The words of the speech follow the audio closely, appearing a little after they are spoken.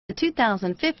The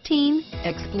 2015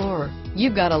 Explorer.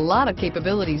 You've got a lot of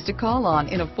capabilities to call on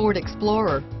in a Ford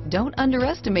Explorer. Don't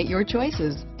underestimate your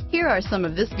choices. Here are some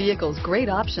of this vehicle's great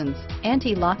options: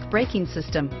 anti-lock braking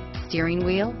system, steering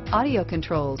wheel audio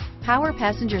controls, power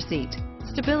passenger seat,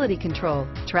 stability control,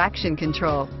 traction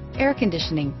control, air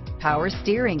conditioning, power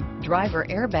steering, driver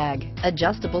airbag,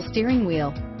 adjustable steering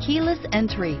wheel, keyless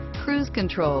entry, cruise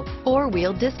control,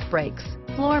 four-wheel disc brakes,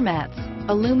 floor mats,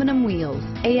 aluminum wheels,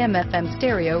 AM/FM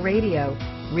stereo radio,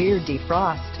 rear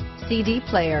defrost, CD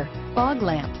player, fog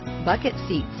lamps, bucket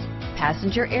seats,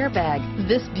 passenger airbag.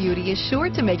 This beauty is sure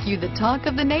to make you the talk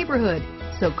of the neighborhood.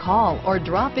 So call or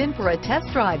drop in for a test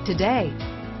drive today.